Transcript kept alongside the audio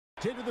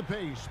dictated the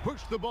pace,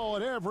 pushed the ball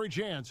at every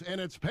chance, and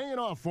it's paying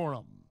off for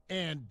them.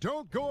 And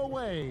don't go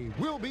away.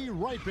 We'll be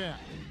right back.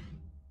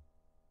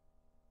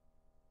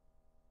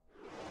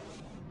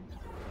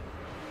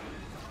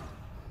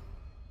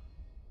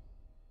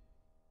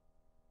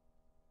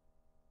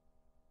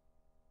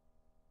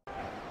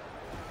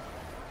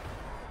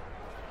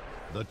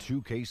 The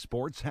 2K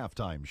Sports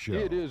Halftime Show.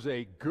 It is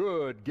a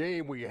good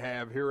game we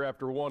have here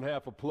after one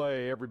half of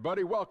play.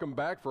 Everybody, welcome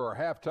back for our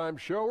halftime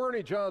show.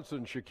 Ernie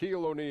Johnson,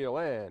 Shaquille O'Neal,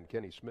 and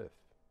Kenny Smith.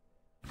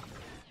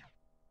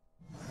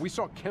 We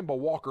saw Kemba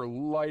Walker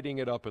lighting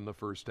it up in the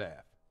first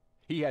half.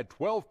 He had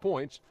 12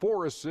 points,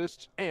 4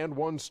 assists, and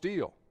 1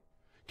 steal.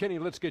 Kenny,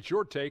 let's get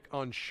your take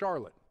on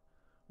Charlotte.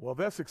 Well,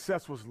 their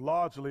success was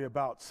largely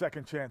about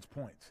second chance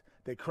points.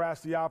 They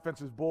crashed the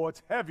offense's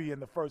boards heavy in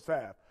the first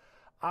half.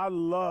 I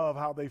love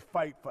how they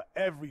fight for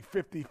every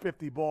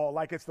 50-50 ball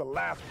like it's the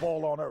last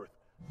ball on earth.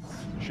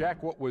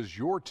 Shaq, what was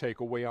your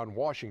takeaway on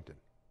Washington?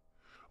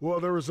 Well,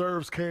 the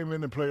reserves came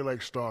in and played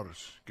like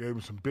starters. Gave them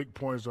some big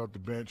points off the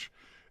bench.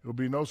 It'll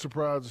be no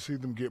surprise to see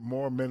them get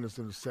more minutes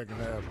in the second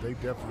half. They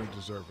definitely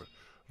deserve it.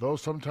 Though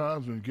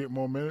sometimes when you get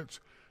more minutes,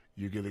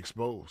 you get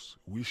exposed.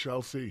 We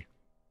shall see.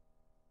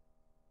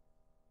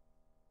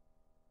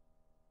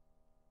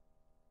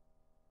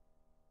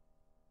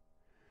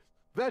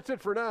 That's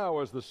it for now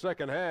as the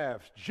second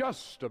half's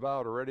just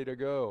about ready to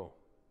go.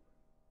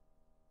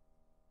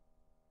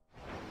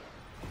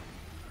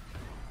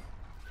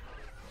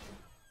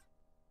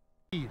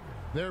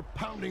 They're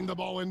pounding the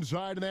ball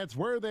inside, and that's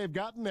where they've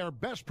gotten their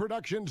best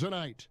production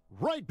tonight.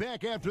 Right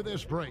back after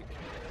this break.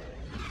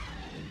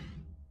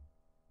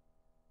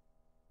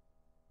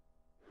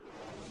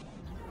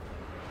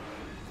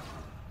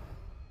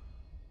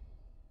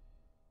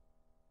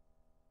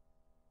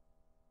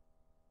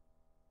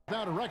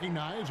 Now to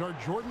recognize our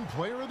Jordan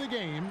Player of the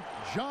Game,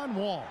 John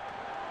Wall.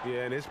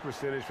 Yeah, and his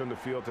percentage from the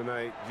field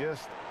tonight,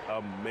 just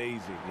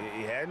amazing.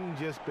 He hadn't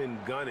just been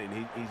gunning.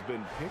 He's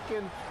been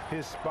picking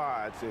his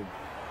spots, and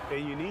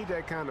you need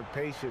that kind of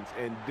patience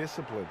and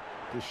discipline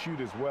to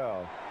shoot as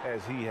well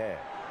as he had.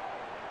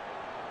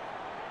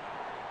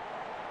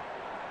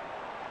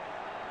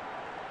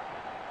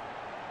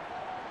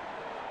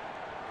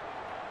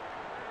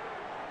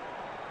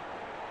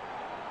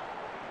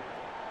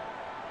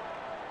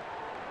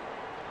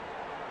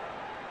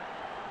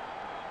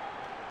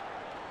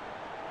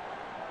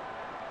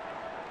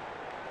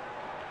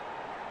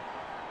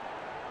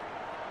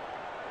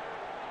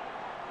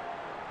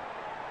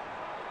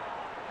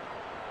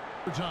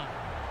 Time.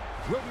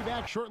 We'll be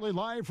back shortly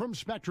live from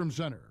Spectrum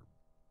Center.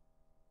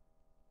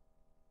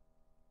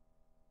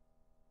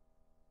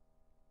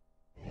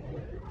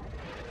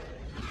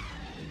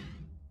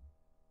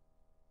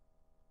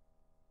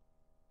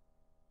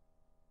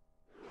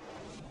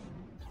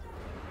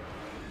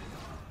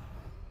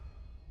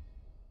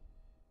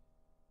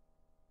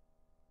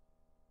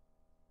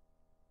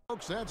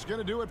 Folks, that's going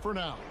to do it for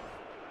now.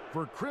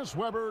 For Chris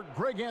Webber,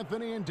 Greg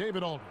Anthony, and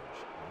David Aldridge,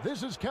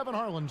 this is Kevin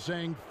Harlan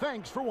saying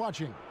thanks for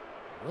watching.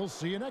 We'll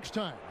see you next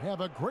time. Have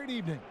a great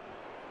evening.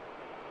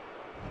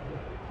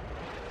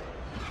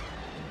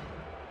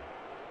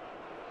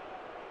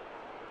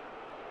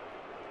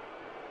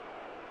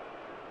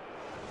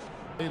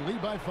 They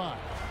lead by 5.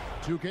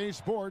 2K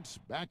Sports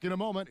back in a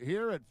moment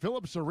here at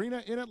Phillips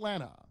Arena in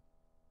Atlanta.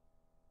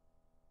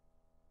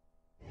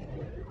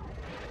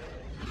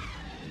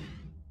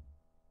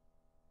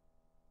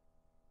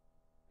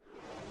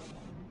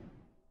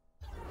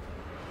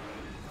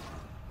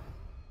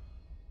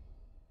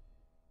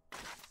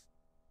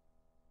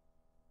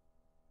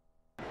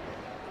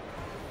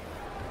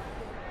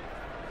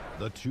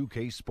 The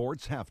 2K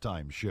Sports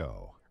Halftime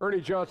Show. Ernie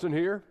Johnson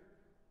here.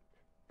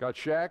 Got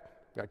Shaq,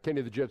 got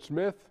Kenny the Jet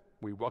Smith.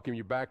 We welcome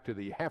you back to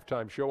the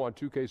halftime show on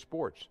 2K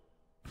Sports.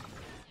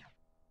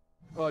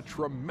 A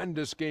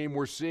tremendous game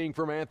we're seeing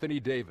from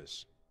Anthony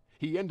Davis.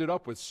 He ended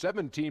up with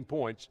 17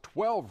 points,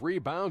 12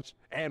 rebounds,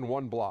 and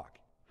 1 block.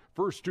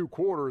 First 2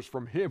 quarters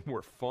from him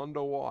were fun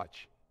to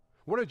watch.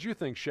 What did you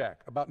think, Shaq,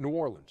 about New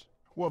Orleans?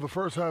 Well, the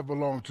first half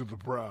belonged to the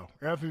Brow.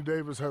 Anthony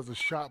Davis has the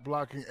shot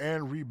blocking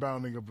and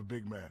rebounding of a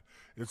big man.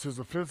 It's his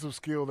offensive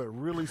skill that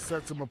really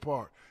sets him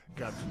apart.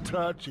 Got the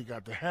touch, he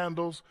got the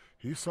handles.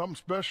 He's something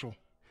special.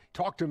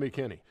 Talk to me,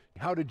 Kenny.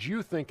 How did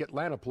you think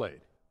Atlanta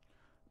played?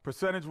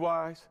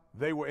 Percentage-wise,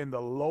 they were in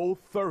the low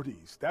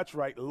 30s. That's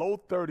right,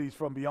 low 30s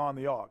from beyond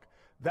the arc.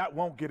 That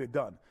won't get it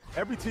done.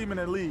 Every team in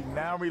the league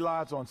now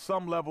relies on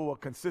some level of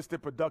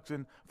consistent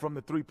production from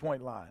the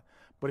three-point line.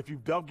 But if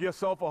you've dug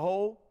yourself a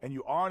hole and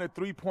you aren't a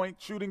three-point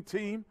shooting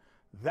team,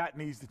 that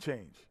needs to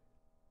change.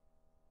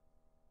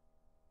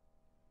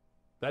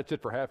 That's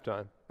it for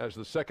halftime, as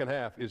the second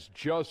half is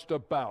just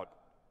about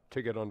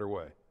to get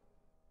underway.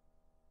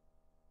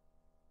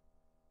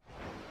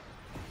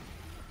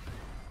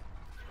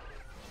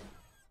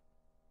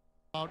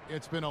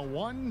 It's been a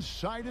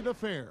one-sided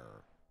affair.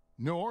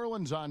 New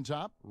Orleans on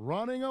top,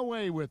 running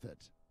away with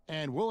it.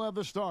 And we'll have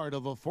the start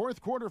of the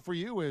fourth quarter for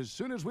you as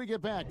soon as we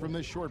get back from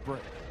this short break.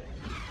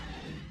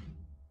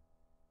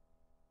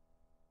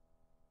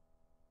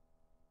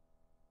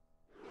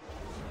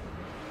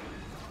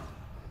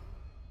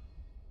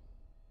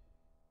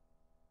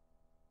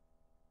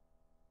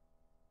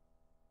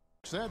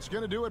 folks, that's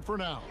going to do it for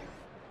now.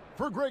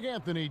 For Greg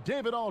Anthony,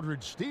 David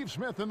Aldridge, Steve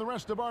Smith, and the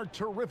rest of our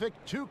terrific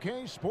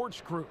 2K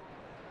Sports crew,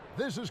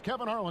 this is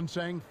Kevin Harlan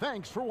saying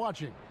thanks for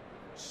watching.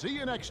 See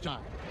you next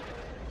time.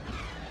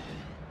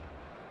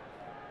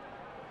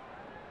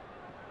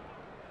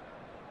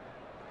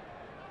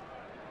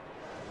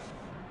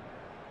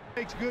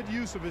 Makes good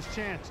use of his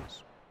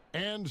chances.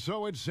 And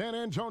so it's San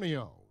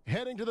Antonio,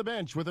 heading to the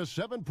bench with a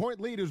 7-point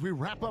lead as we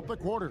wrap up the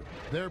quarter.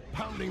 They're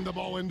pounding the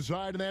ball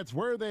inside, and that's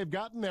where they've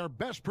gotten their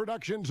best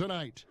production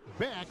tonight.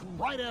 Back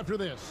right after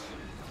this.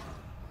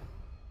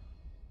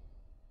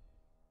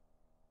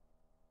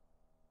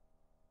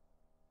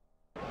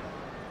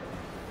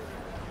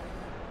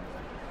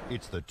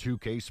 It's the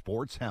 2K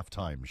Sports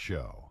Halftime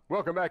Show.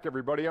 Welcome back,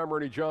 everybody. I'm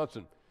Ernie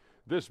Johnson.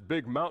 This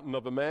big mountain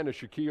of a man is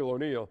Shaquille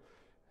O'Neal,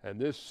 and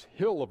this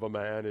hill of a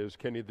man is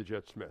Kenny the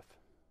Jet Smith.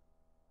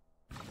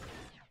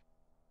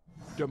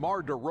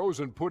 DeMar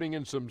DeRozan putting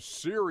in some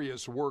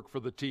serious work for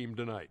the team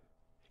tonight.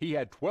 He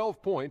had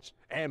 12 points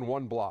and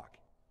 1 block.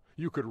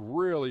 You could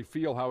really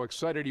feel how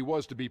excited he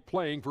was to be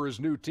playing for his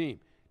new team.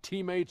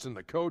 Teammates and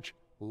the coach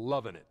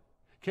loving it.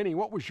 Kenny,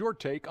 what was your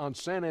take on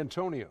San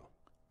Antonio?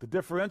 The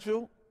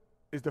differential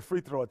is the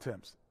free throw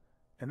attempts.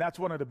 And that's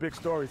one of the big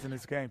stories in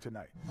this game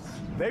tonight.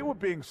 They were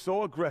being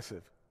so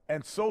aggressive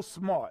and so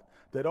smart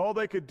that all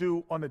they could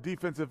do on the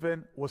defensive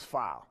end was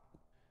foul.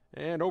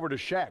 And over to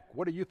Shaq.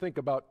 What do you think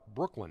about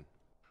Brooklyn?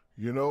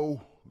 You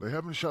know, they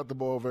haven't shot the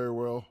ball very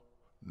well.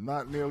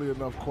 Not nearly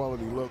enough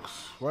quality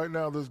looks. Right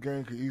now, this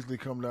game could easily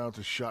come down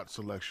to shot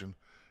selection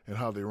and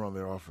how they run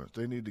their offense.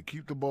 They need to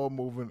keep the ball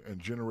moving and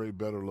generate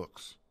better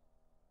looks.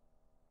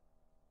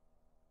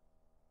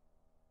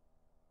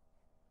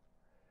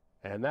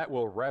 And that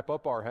will wrap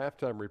up our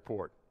halftime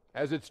report,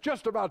 as it's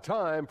just about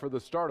time for the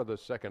start of the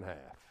second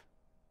half.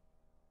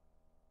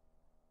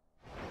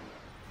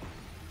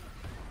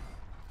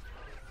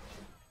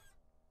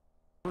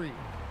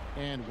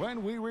 And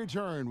when we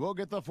return, we'll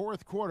get the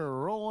fourth quarter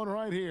rolling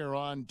right here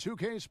on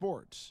 2K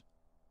Sports.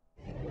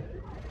 And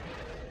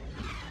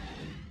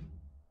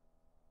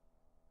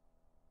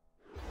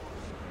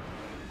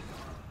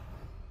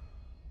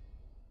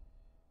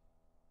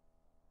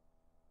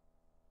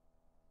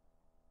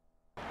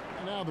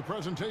now the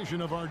presentation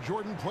of our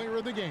Jordan Player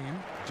of the Game,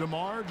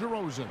 DeMar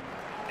DeRozan.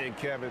 And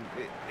Kevin,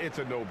 it's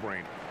a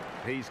no-brainer.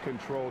 He's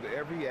controlled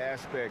every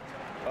aspect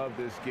of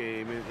this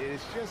game, and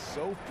it's just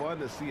so fun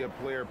to see a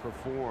player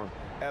perform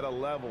at a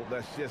level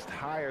that's just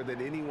higher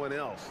than anyone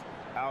else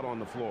out on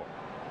the floor.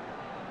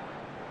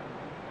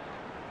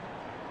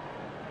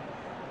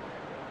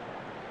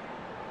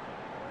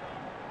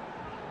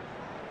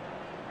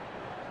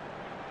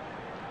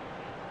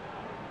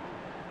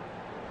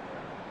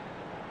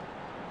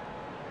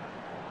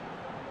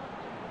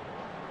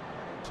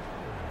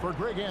 For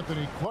Greg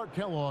Anthony, Clark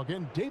Kellogg,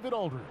 and David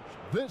Aldridge,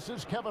 this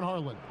is Kevin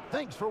Harlan.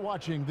 Thanks for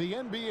watching the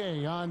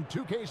NBA on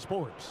 2K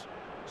Sports.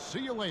 See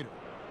you later.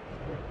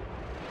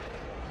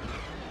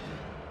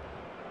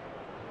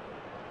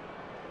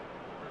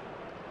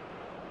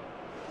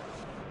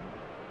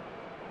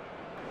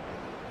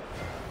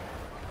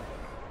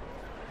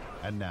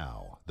 And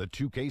now, the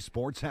 2K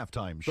Sports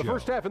Halftime Show. The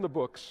first half in the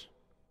books.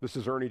 This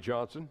is Ernie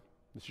Johnson.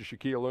 This is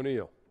Shaquille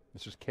O'Neal.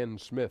 This is Ken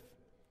Smith.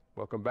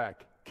 Welcome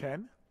back.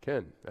 Ken,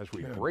 as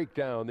we break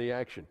down the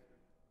action.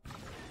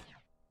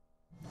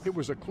 It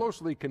was a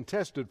closely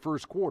contested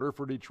first quarter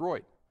for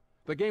Detroit.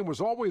 The game was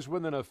always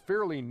within a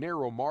fairly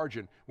narrow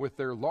margin, with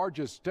their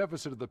largest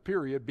deficit of the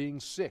period being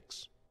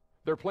 6.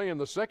 Their play in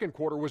the second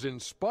quarter was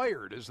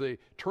inspired as they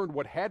turned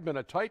what had been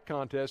a tight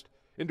contest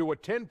into a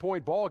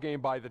 10-point ball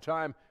game by the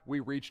time we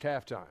reached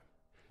halftime.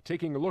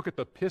 Taking a look at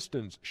the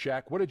Pistons,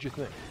 Shaq, what did you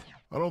think?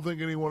 I don't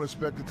think anyone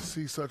expected to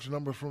see such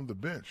numbers from the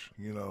bench.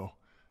 You know,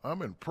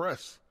 I'm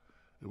impressed.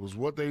 It was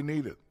what they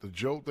needed, the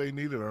jolt they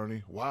needed,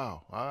 Ernie.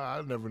 Wow,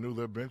 I never knew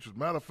their bench was.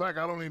 Matter of fact,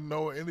 I don't even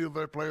know any of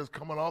their players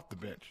coming off the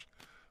bench.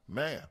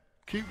 Man,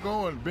 keep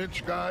going,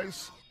 bench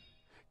guys.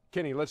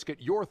 Kenny, let's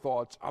get your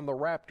thoughts on the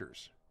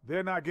Raptors.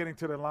 they're not getting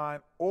to the line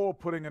or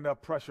putting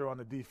enough pressure on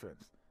the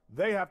defense.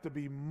 They have to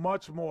be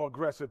much more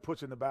aggressive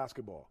pushing the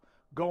basketball,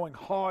 going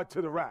hard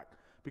to the rack.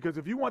 Because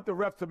if you want the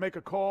refs to make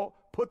a call,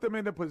 put them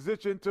in the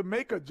position to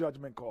make a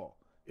judgment call.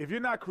 If you're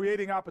not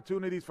creating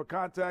opportunities for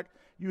contact,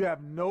 you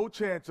have no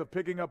chance of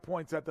picking up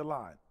points at the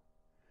line.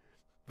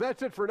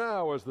 That's it for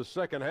now as the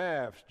second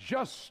half's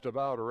just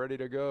about ready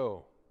to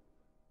go.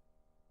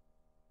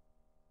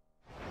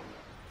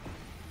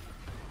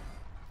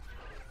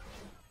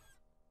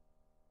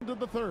 To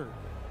the third.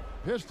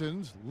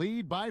 Pistons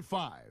lead by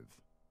 5.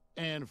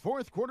 And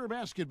fourth quarter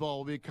basketball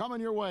will be coming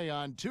your way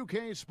on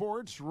 2K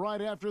Sports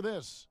right after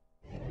this.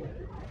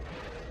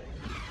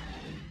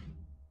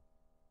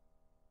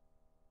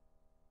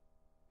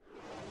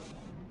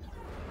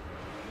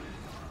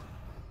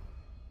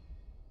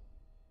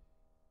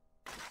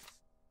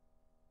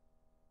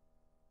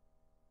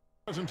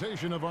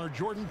 Presentation of our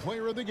Jordan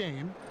Player of the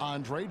Game,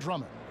 Andre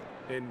Drummond.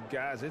 And,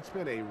 guys, it's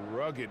been a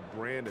rugged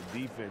brand of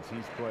defense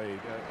he's played.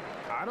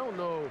 I don't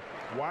know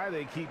why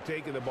they keep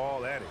taking the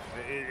ball at him.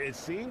 It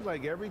seems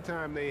like every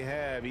time they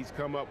have, he's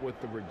come up with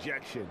the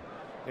rejection.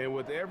 And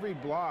with every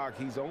block,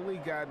 he's only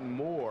gotten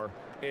more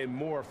and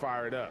more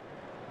fired up.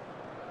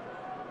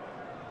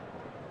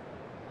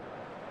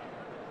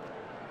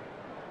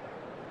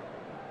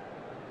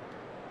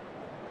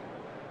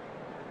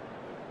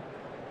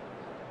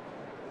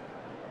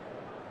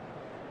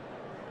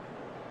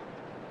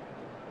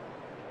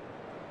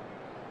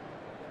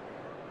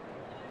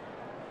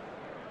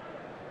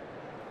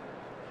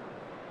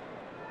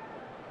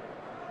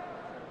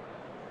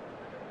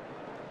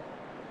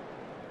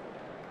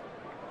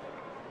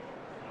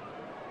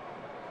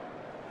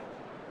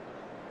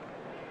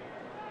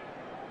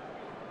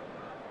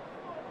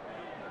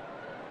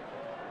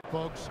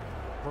 Folks,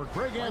 for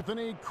Greg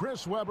Anthony,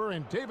 Chris Webber,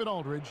 and David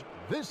Aldridge,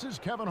 this is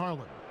Kevin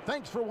Harlan.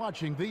 Thanks for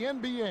watching the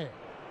NBA,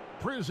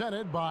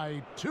 presented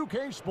by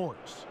 2K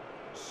Sports.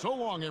 So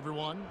long,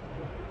 everyone.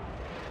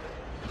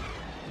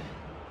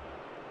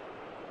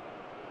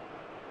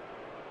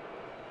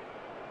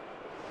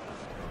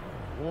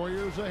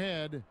 Warriors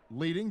ahead,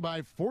 leading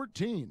by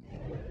 14.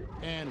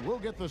 And we'll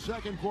get the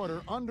second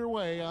quarter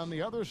underway on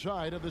the other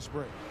side of this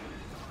break.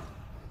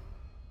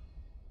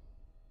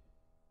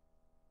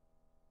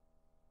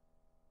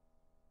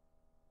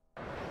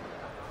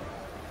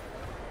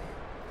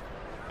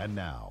 And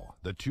now,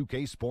 the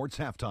 2K Sports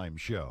Halftime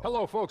Show.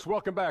 Hello, folks.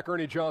 Welcome back.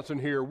 Ernie Johnson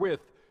here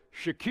with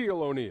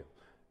Shaquille O'Neal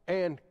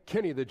and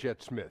Kenny the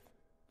Jet Smith.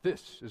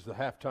 This is the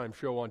halftime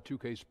show on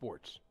 2K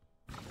Sports.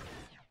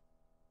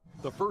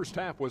 The first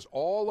half was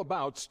all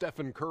about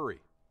Stephen Curry.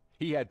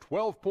 He had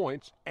 12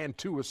 points and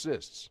 2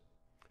 assists.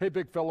 Hey,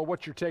 big fella,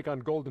 what's your take on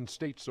Golden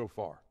State so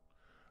far?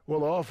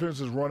 Well, the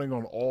offense is running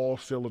on all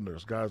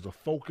cylinders. Guys are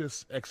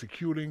focused,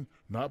 executing,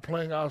 not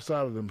playing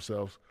outside of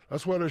themselves.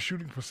 That's why their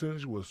shooting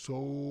percentage was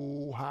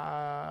so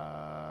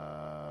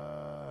high.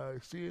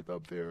 See it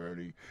up there,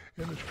 Ernie,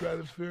 in the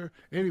stratosphere?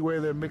 Anyway,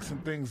 they're mixing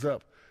things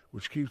up,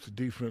 which keeps the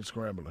defense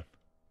scrambling.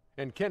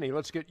 And Kenny,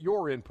 let's get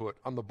your input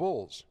on the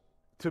Bulls.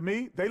 To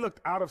me, they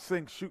looked out of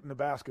sync shooting the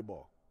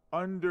basketball.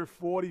 Under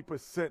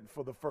 40%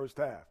 for the first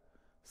half.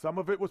 Some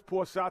of it was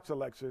poor shot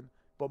selection,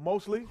 but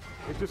mostly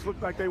it just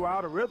looked like they were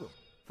out of rhythm.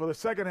 For the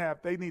second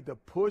half, they need to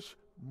push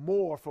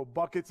more for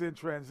buckets in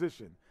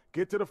transition.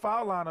 Get to the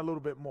foul line a little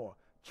bit more.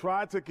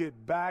 Try to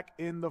get back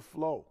in the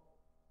flow.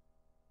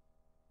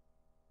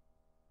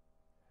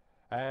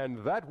 And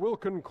that will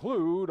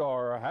conclude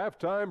our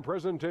halftime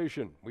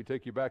presentation. We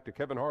take you back to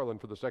Kevin Harlan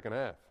for the second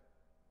half.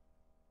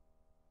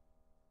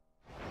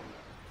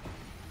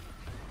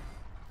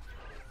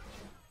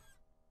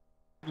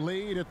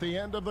 Lead at the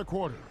end of the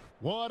quarter.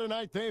 What a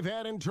night they've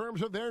had in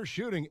terms of their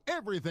shooting.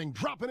 Everything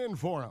dropping in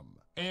for them.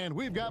 And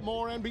we've got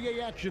more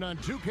NBA action on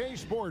 2K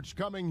Sports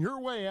coming your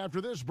way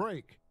after this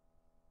break.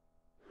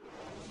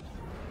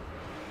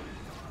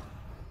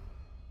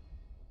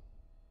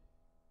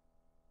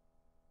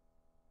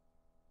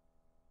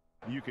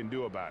 You can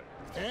do about it.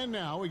 And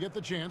now we get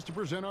the chance to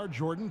present our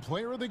Jordan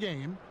Player of the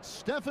Game,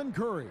 Stephen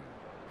Curry.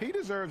 He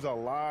deserves a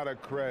lot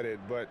of credit,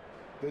 but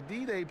the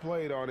D they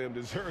played on him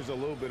deserves a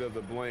little bit of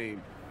the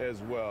blame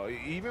as well.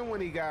 Even when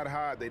he got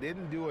hot, they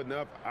didn't do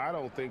enough, I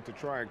don't think, to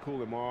try and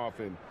cool him off.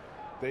 And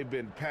they've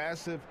been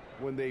passive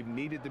when they've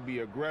needed to be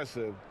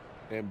aggressive,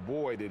 and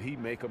boy, did he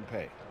make them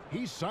pay.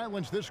 He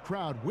silenced this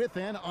crowd with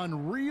an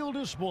unreal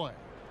display.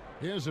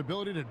 His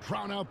ability to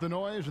drown out the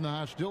noise and the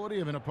hostility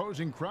of an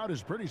opposing crowd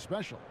is pretty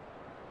special.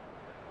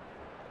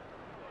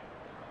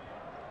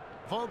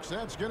 Folks,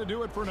 that's going to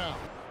do it for now.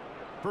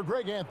 For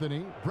Greg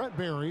Anthony, Brett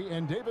Barry,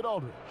 and David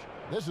Aldridge,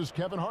 this is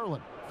Kevin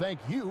Harlan. Thank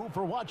you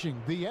for watching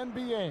the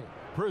NBA,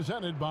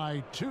 presented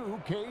by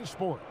 2K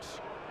Sports.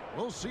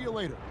 We'll see you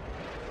later.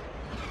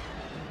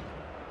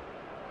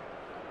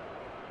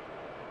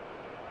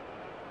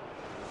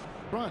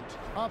 Front,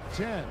 up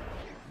 10.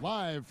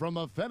 Live from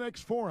the FedEx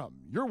Forum,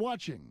 you're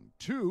watching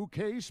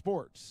 2K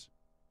Sports.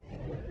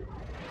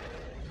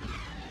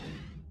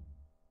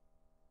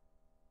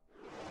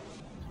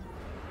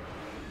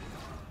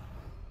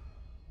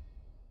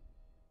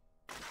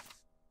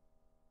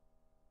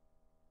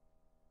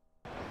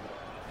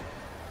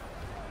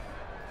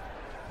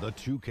 The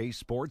 2K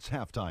Sports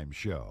Halftime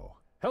Show.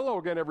 Hello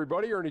again,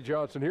 everybody. Ernie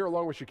Johnson here,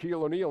 along with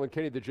Shaquille O'Neal and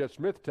Kenny the Jet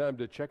Smith. Time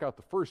to check out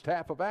the first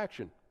half of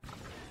action.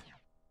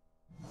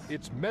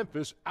 It's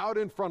Memphis out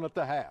in front at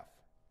the half.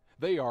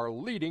 They are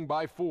leading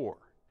by 4.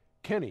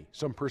 Kenny,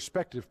 some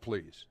perspective,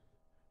 please.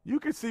 You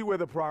can see where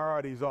the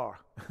priorities are.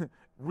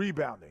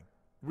 Rebounding,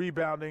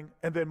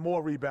 and then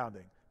more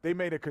rebounding. They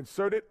made a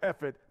concerted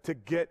effort to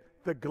get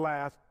the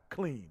glass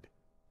cleaned.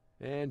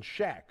 And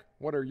Shaq,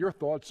 what are your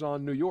thoughts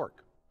on New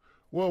York?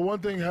 Well, one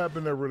thing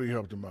happened that really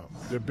helped them out.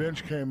 Their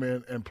bench came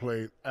in and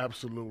played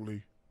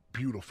absolutely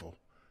beautiful.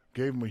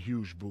 Gave them a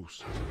huge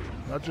boost.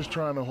 Not just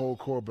trying to hold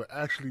court, but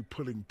actually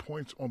putting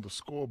points on the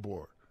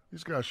scoreboard.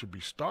 These guys should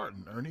be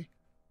starting, Ernie.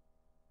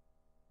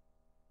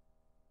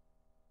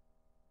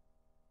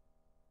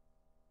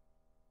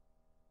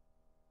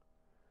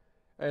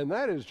 And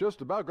that is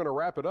just about going to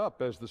wrap it up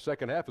as the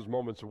second half is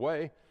moments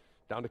away.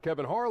 Down to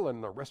Kevin Harlan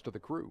and the rest of the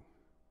crew.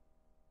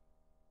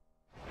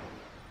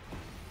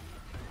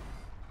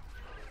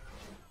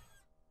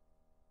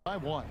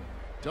 5-1.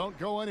 Don't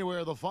go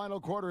anywhere. The final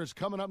quarter is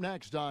coming up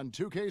next on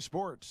 2K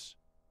Sports.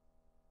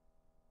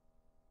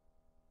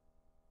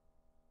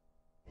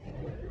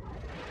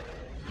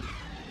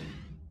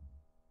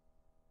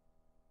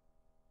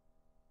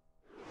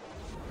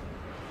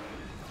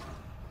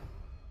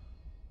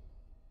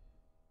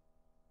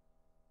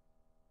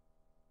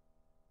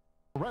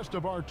 The rest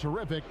of our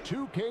terrific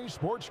 2K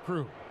Sports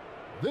crew.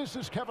 This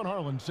is Kevin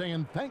Harlan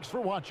saying thanks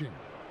for watching.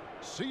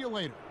 See you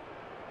later.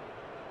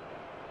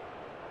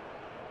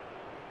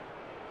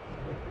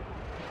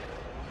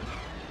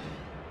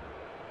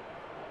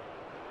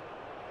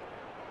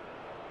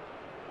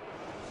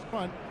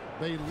 Front,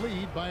 they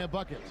lead by a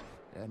bucket.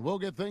 And we'll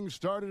get things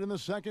started in the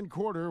second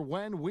quarter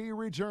when we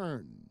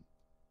return.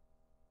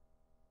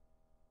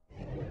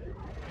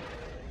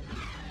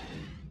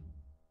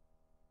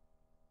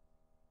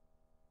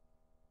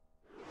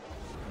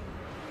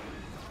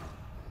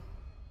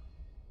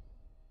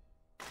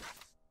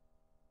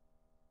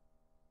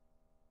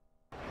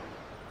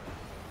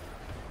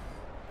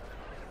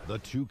 The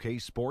 2K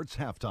Sports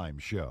Halftime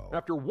Show.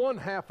 After one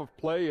half of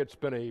play, it's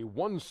been a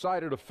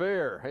one-sided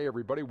affair. Hey,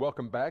 everybody,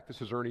 welcome back. This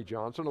is Ernie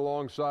Johnson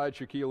alongside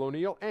Shaquille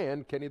O'Neal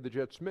and Kenny the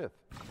Jet Smith.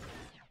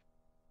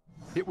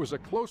 It was a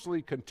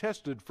closely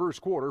contested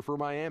first quarter for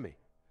Miami.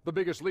 The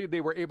biggest lead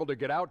they were able to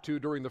get out to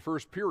during the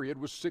first period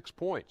was 6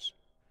 points.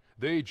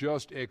 They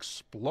just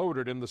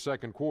exploded in the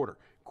second quarter,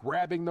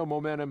 grabbing the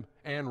momentum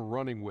and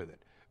running with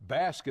it.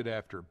 Basket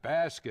after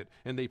basket,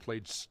 and they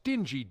played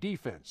stingy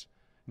defense.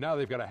 Now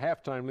they've got a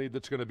halftime lead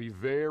that's going to be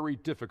very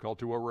difficult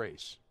to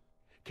erase.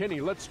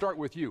 Kenny, let's start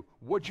with you.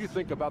 What'd you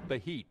think about the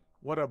Heat?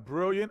 What a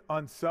brilliant,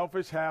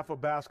 unselfish half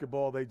of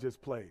basketball they just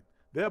played.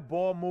 Their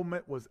ball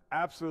movement was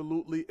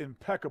absolutely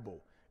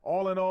impeccable.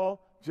 All in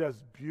all,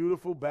 just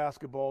beautiful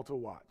basketball to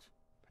watch.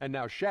 And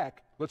now, Shaq,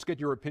 let's get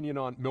your opinion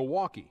on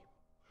Milwaukee.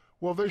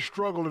 Well, they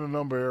struggle in a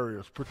number of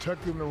areas.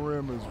 Protecting the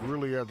rim is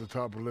really at the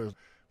top of the list.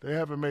 They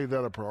haven't made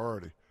that a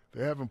priority.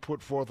 They haven't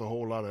put forth a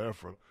whole lot of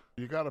effort.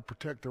 You got to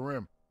protect the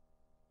rim.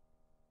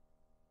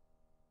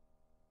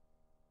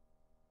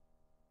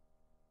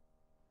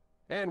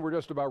 And we're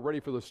just about ready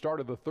for the start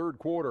of the third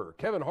quarter.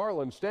 Kevin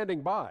Harlan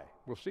standing by.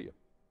 We'll see you.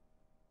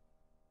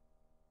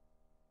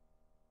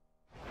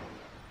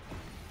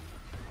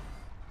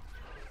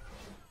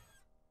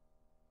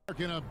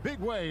 In a big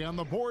way on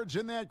the boards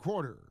in that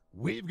quarter.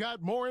 We've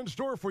got more in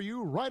store for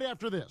you right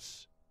after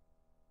this.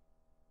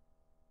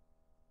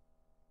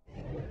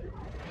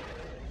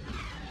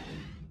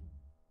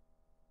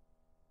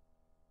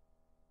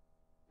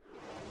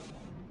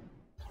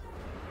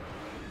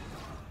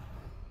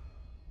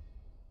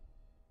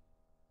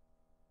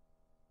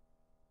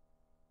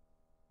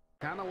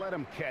 Kind of let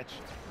them catch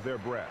their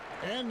breath.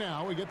 And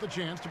now we get the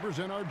chance to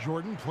present our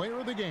Jordan Player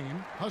of the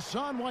Game,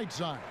 Hassan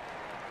Whiteside.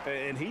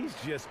 And he's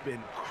just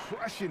been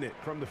crushing it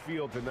from the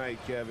field tonight,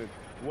 Kevin.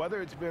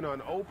 Whether it's been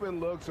on open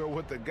looks or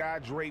with the guy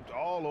draped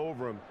all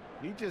over him,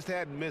 he just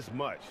hadn't missed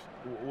much.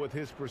 With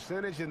his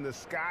percentage in the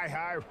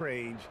sky-high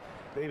range,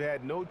 they've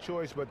had no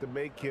choice but to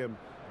make him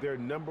their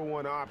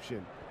 #1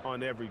 option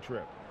on every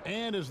trip.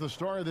 And as the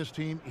star of this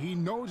team, he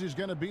knows he's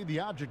going to be the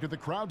object of the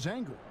crowd's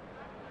anger.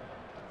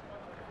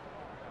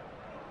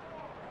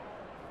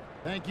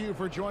 Thank you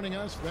for joining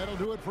us. That'll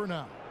do it for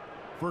now.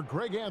 For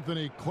Greg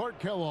Anthony, Clark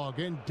Kellogg,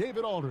 and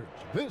David Aldridge,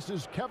 this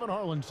is Kevin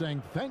Harlan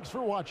saying thanks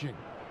for watching.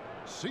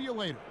 See you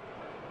later.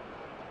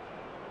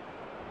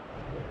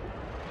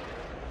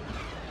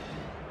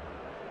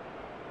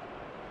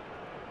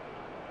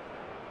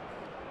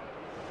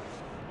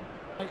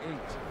 By 8,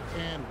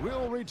 and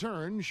we'll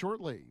return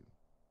shortly.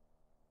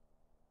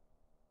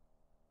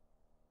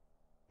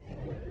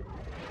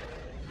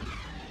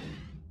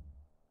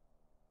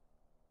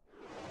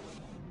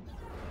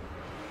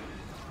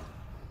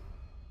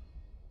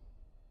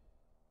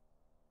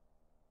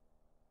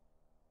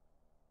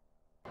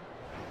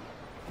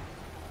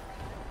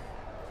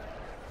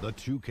 The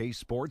 2K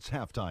Sports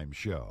Halftime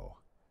Show.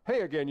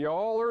 Hey again,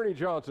 y'all. Ernie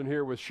Johnson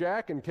here with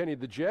Shaq and Kenny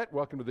the Jet.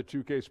 Welcome to the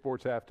 2K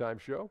Sports Halftime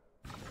Show.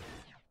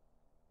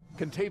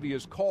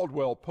 Kentavious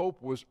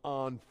Caldwell-Pope was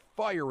on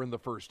fire in the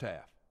first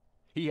half.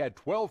 He had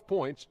 12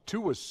 points,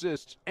 2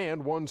 assists,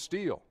 and 1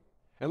 steal.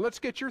 And let's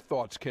get your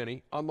thoughts,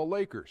 Kenny, on the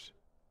Lakers.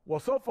 Well,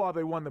 so far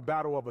they won the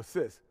battle of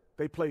assists.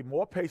 They played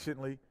more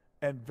patiently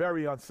and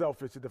very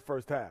unselfish in the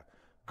first half.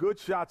 Good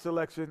shot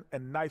selection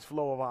and nice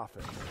flow of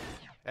offense.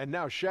 And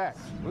now, Shaq,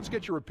 let's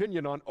get your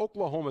opinion on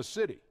Oklahoma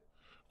City.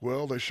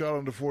 Well, they shot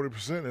under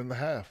 40% in the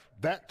half.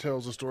 That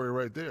tells the story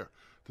right there.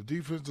 The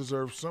defense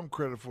deserves some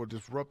credit for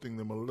disrupting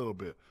them a little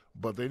bit,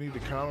 but they need to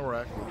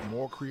counteract with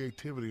more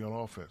creativity on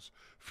offense.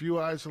 Few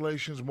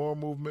isolations, more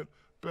movement,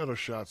 better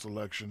shot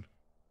selection.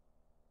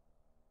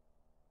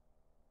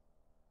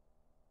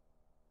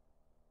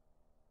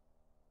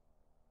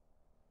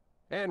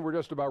 And we're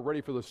just about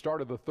ready for the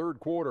start of the third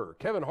quarter.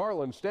 Kevin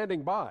Harlan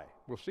standing by.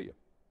 We'll see you.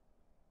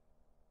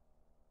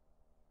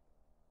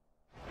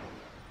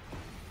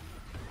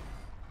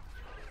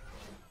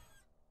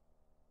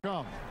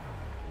 Come.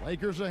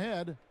 Lakers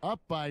ahead, up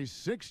by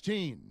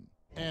 16.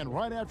 And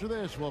right after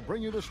this, we'll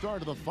bring you the start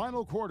of the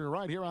final quarter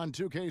right here on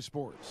 2K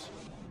Sports.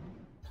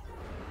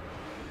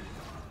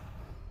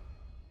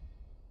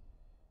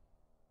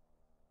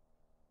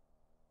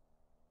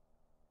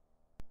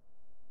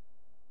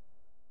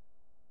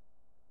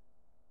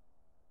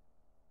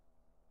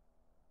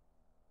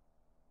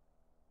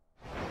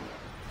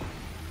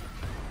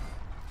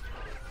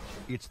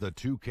 It's the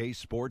 2K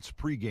Sports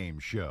pregame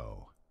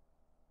show.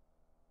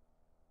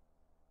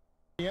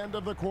 The end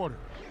of the quarter.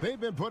 They've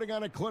been putting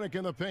on a clinic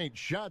in the paint.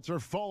 Shots are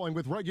falling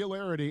with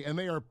regularity, and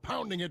they are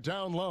pounding it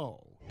down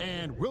low.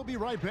 And we'll be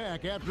right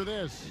back after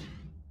this.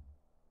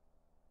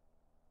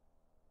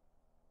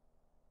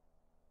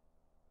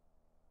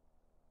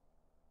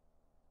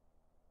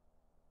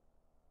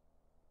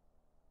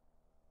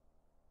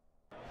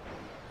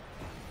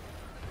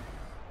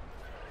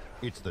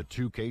 It's the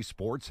 2K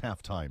Sports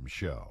halftime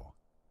show.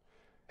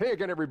 Hey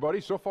again,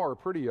 everybody. So far, a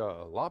pretty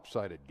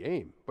lopsided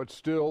game, but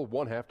still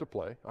one half to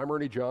play. I'm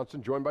Ernie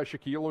Johnson, joined by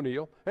Shaquille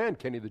O'Neal and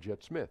Kenny the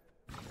Jet Smith.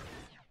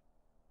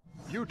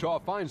 Utah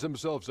finds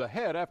themselves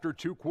ahead after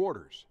 2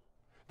 quarters.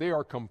 They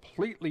are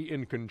completely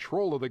in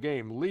control of the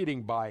game,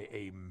 leading by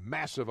a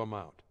massive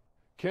amount.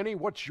 Kenny,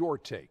 what's your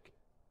take?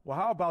 Well,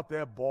 how about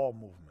their ball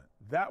movement?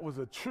 That was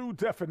a true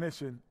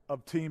definition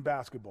of team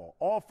basketball.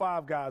 All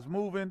 5 guys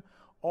moving,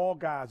 all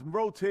guys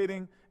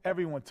rotating,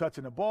 everyone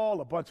touching the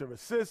ball, a bunch of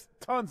assists,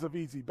 tons of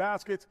easy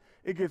baskets.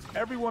 It gives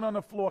everyone on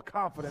the floor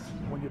confidence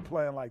when you're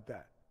playing like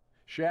that.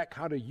 Shaq,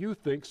 how do you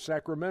think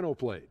Sacramento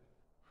played?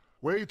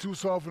 Way too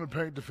soft in the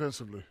paint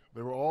defensively.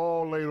 They were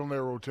all late on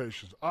their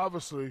rotations.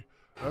 Obviously,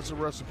 that's a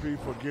recipe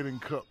for getting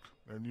cooked.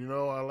 And you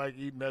know I like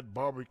eating that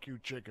barbecue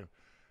chicken.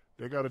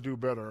 They got to do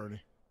better,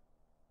 Ernie.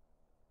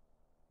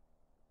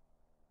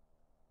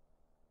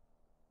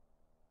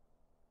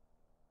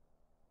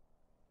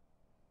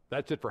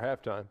 That's it for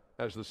halftime,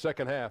 as the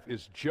second half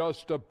is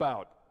just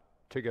about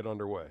to get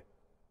underway.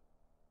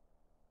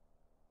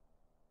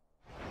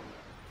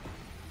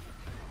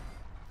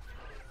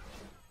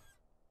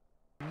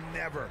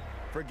 Never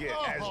forget,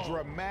 as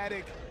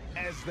dramatic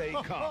as they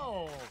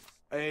come.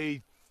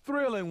 A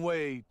thrilling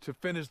way to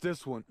finish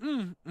this one.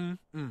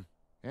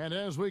 And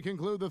as we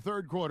conclude the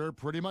third quarter,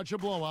 pretty much a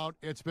blowout.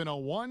 It's been a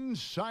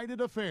one-sided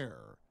affair.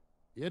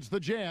 It's the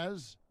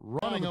Jazz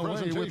running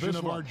away with this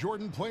of our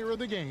Jordan Player of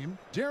the Game,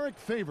 Derek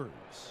Favors.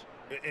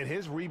 And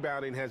his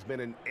rebounding has been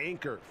an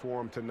anchor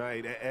for him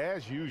tonight,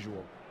 as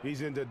usual.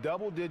 He's into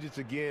double digits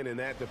again in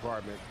that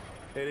department.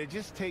 And it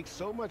just takes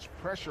so much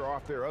pressure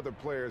off their other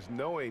players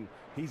knowing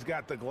he's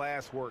got the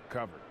glass work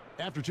covered.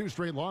 After 2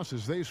 straight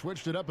losses, they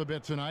switched it up a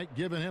bit tonight,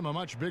 giving him a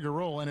much bigger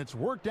role, and it's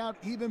worked out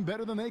even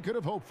better than they could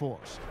have hoped for.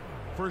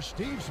 For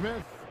Steve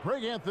Smith,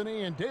 Greg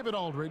Anthony, and David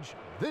Aldridge,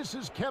 this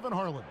is Kevin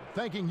Harlan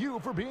thanking you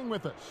for being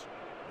with us.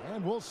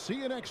 And we'll see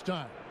you next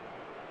time.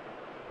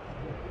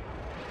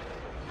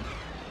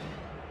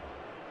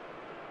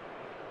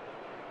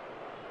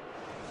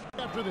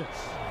 After this.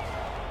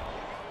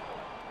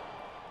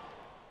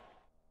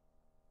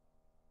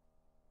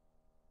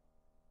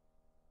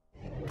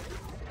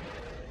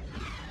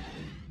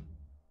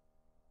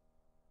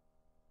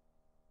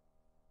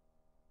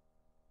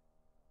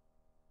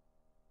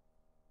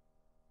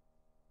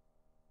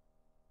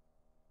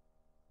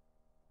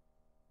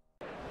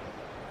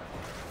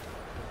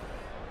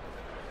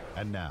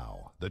 And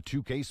now, the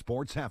 2K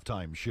Sports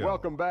halftime show.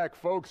 Welcome back,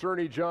 folks.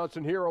 Ernie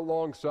Johnson here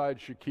alongside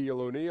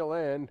Shaquille O'Neal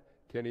and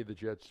Kenny the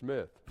Jet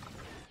Smith.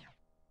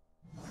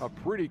 A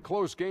pretty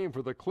close game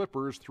for the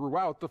Clippers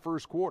throughout the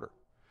first quarter.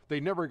 They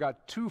never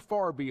got too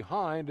far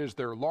behind, as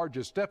their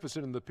largest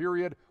deficit in the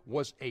period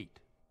was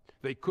 8.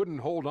 They couldn't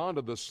hold on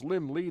to the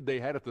slim lead they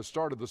had at the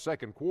start of the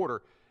second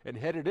quarter and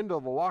headed into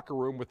the locker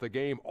room with the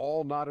game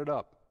all knotted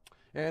up.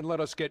 And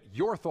let us get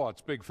your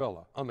thoughts, big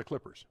fella, on the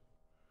Clippers.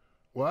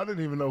 Well, I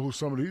didn't even know who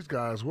some of these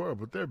guys were,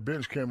 but their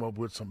bench came up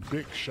with some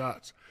big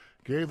shots,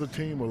 gave the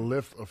team a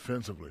lift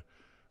offensively.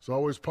 It's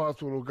always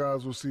possible those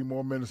guys will see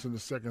more minutes in the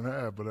second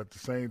half, but at the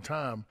same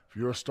time, if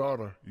you're a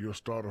starter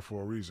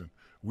for a reason.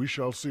 We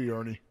shall see,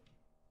 Ernie.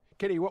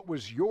 Kenny, what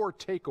was your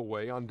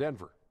takeaway on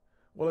Denver?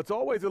 Well, it's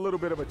always a little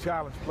bit of a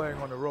challenge playing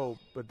on the road,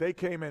 but they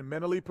came in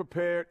mentally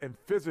prepared and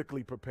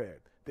physically prepared.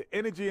 The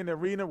energy in the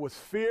arena was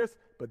fierce,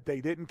 but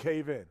they didn't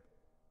cave in.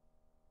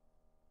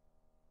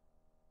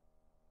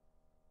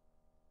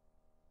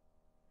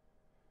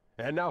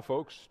 And now,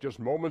 folks, just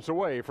moments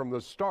away from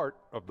the start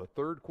of the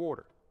third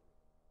quarter.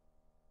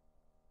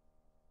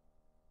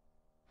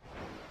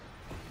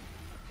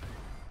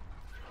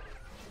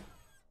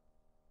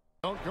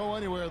 Don't go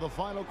anywhere. The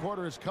final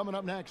quarter is coming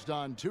up next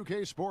on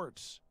 2K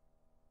Sports.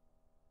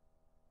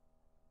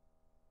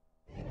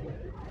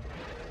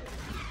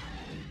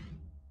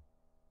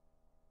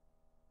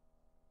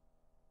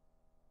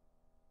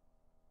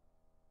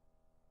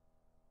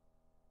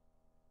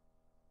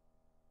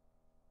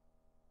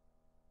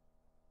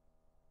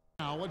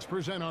 Now let's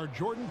present our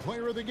Jordan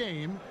Player of the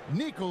Game,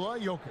 Nikola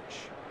Jokic.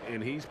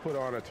 And he's put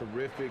on a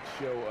terrific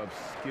show of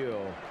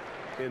skill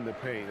in the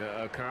paint.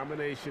 A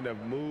combination of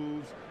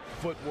moves,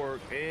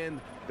 footwork, and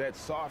that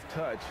soft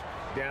touch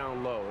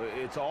down low.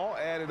 It's all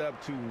added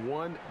up to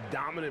one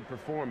dominant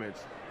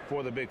performance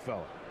for the big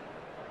fella.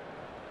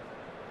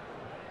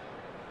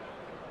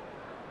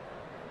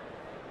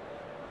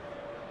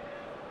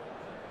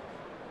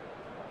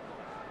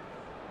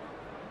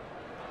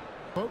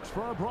 Folks,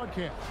 for our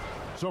broadcast.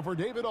 So for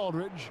David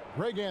Aldridge,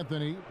 Greg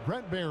Anthony,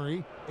 Brent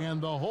Barry, and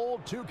the whole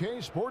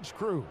 2K Sports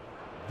crew,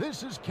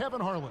 this is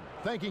Kevin Harlan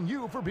thanking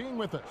you for being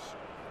with us.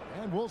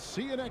 And we'll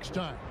see you next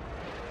time